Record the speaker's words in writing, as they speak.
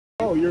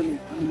Oh, you're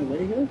on the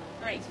way here?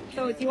 Right.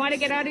 So do you want to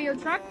get out of your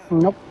truck?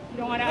 Nope. You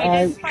don't want to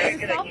identify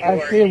yourself? I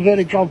feel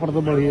very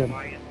comfortable here.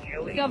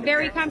 You feel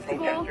very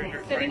comfortable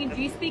sitting in...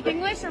 Do you speak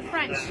English or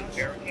French?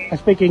 I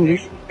speak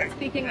English.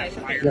 Speak English.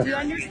 Okay. Yes. Do you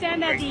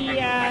understand that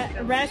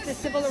the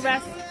civil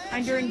arrest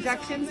under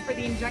injunctions for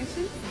the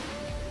injunctions?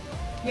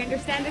 You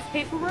understand this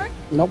paperwork?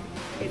 Nope.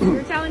 Okay, so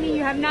you're telling me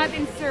you have not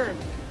been served.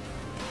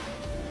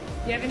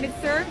 You haven't been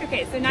served?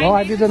 Okay, so 9 days No,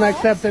 I didn't ago,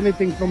 accept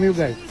anything from you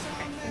guys.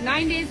 so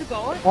 9 days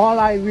ago, All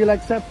I will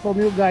accept from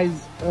you guys,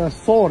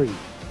 sorry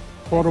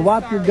for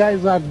what you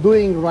guys are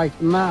doing right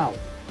now.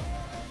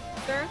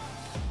 sir,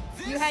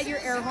 you had your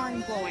air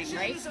horn blowing,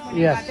 right? When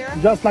you got Yes, there?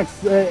 just like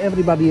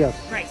everybody else.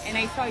 Right, and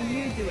I saw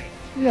you do it.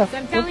 Yes, So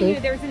I'm telling okay. you,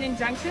 there's an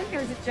injunction.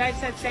 There's a judge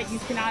that said you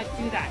cannot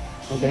do that.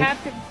 Okay. We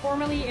have to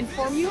formally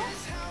inform you.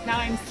 Now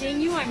I'm seeing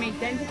you. I'm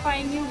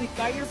identifying you. We've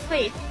got your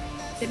plate.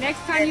 The next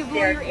time you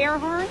blow your air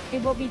horn,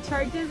 it will be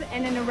charges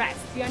and an arrest.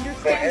 Do you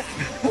understand?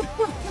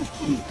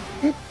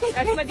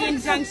 That's what the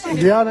injunction To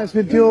is. be honest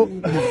with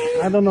you,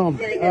 I don't know.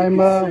 I'm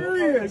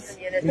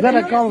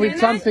gonna come with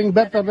something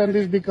better than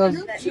this because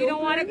You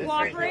don't want to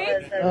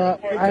cooperate?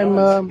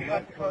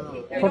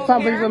 for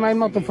some reason I'm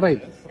not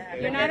afraid.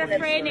 You're not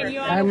afraid and you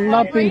want to I'm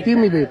not cooperate?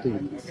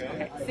 intimidating.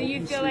 So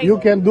you feel like You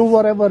can do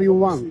whatever you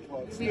want.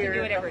 we can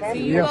do whatever. So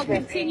you Yes, will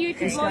ma'am. continue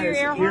to blow your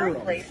air horn?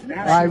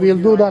 I will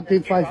do that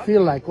if I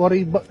feel like, or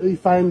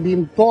if I'm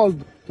being told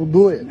to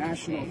do it.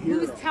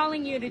 Who's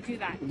telling you to do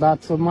that?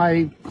 That's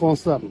my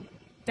concern.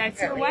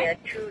 That's your what?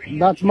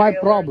 That's my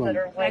problem.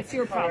 That's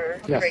your problem.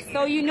 Yes.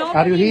 So you know Are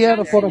about you the here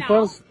for injunction the now.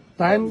 first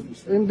time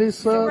in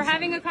this? We're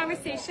having a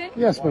conversation.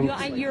 Yes, ma'am.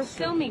 You're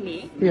filming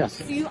me. Yes.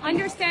 So you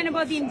understand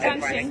about the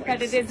injunction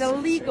that it is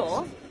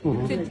illegal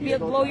to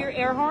blow your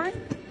air horn?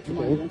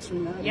 Okay.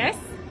 Yes?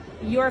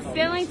 You're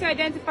failing to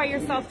identify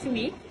yourself to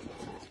me.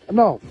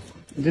 No.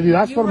 Did you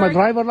ask You for my were-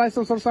 driver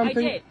license or I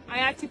something? did. I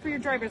asked you for your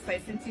driver's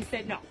license. You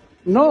said no.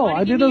 No, You wanna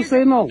I give me didn't your-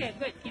 say no. Okay,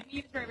 good. Give me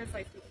your driver's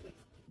license, please.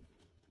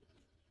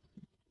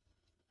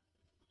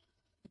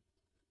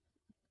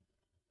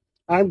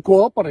 I'm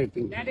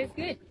cooperating. That is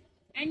good.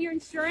 And your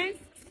insurance,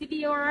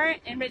 CBOR,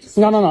 and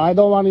registration. No, I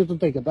don't want you to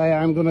take it.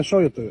 I'm going to show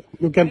you to you.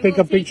 You can I take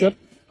will a picture.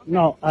 take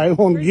No, I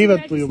won't Where's give your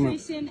it to you, ma'am.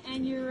 registration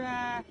and your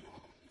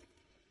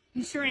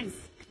insurance.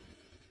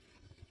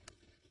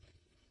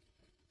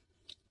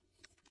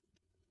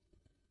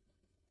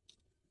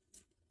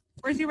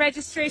 Where's your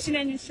registration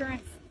and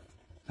insurance?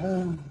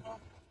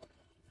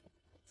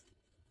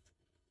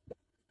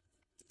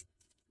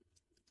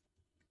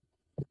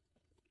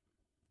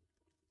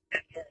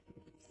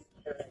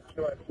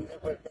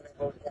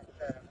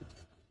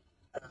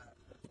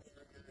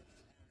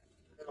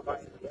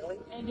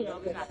 And you know,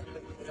 that.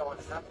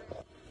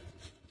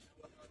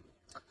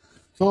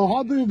 So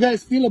how do you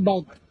guys feel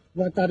about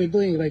what are you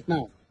doing right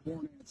now?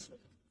 Won't answer.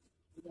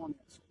 He won't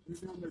answer.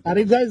 He's on there. Are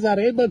you guys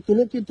able to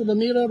look into the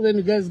mirror when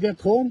you guys get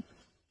home?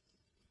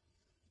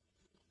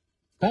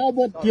 How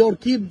about your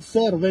kid,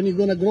 sir, when you're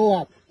going to grow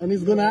up and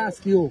he's going to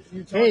ask you,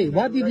 hey,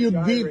 what did you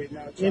do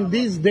in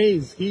these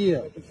days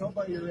here? I can tell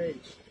by your age.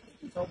 I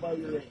can tell by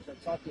your age.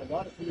 I've talked to a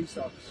lot of police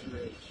officers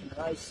your age.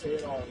 Your eyes say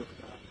it all the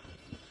time.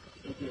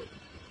 They do.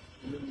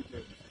 They really do.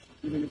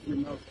 Even if your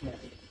mouth can't.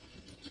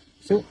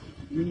 So,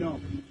 You know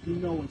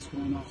what's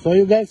going on. so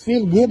you guys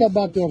feel good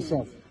about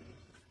yourself.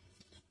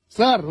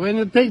 Sir, when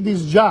you take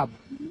this job,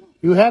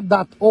 you had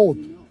that oath.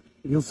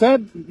 You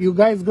said you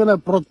guys going to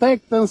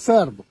protect and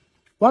serve.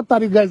 What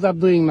are you guys are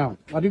doing now?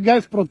 Are you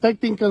guys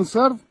protecting and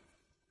serve?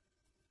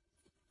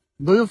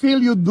 Do you feel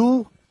you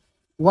do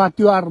what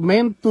you are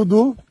meant to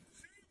do?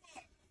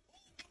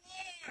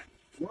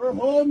 We're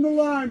holding the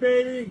line,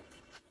 baby.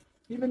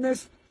 Even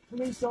this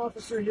police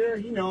officer here,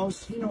 he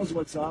knows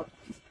what's up.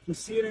 You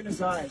see it in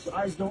his eyes. The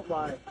eyes don't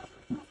lie.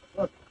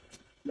 Look,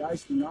 the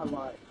eyes do not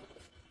lie.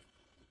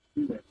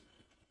 Do they?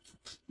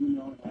 You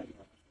know, I know.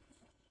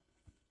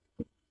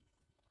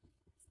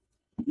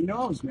 He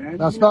knows, man.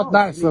 That's He not knows.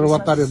 nice, He sir. just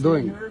What has are to you stand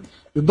doing? here.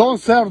 You don't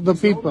serve the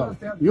people.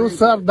 You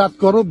serve that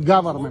corrupt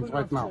government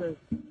right now.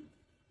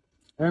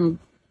 And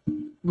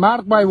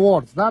mark my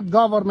words, that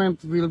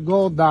government will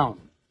go down.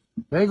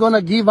 They're going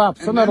to give up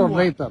sooner or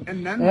later.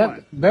 And then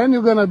what? Then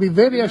you're going to be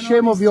very And then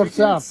ashamed all of these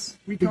yourself tickets,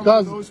 we come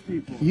because to those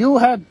people. you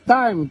had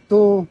time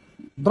to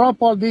drop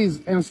all these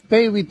and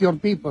stay with your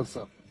people,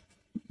 sir.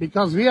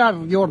 Because we are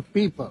your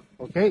people,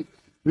 okay?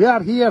 We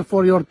are here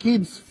for your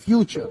kids'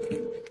 future.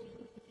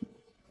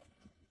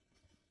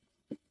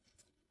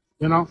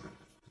 You know?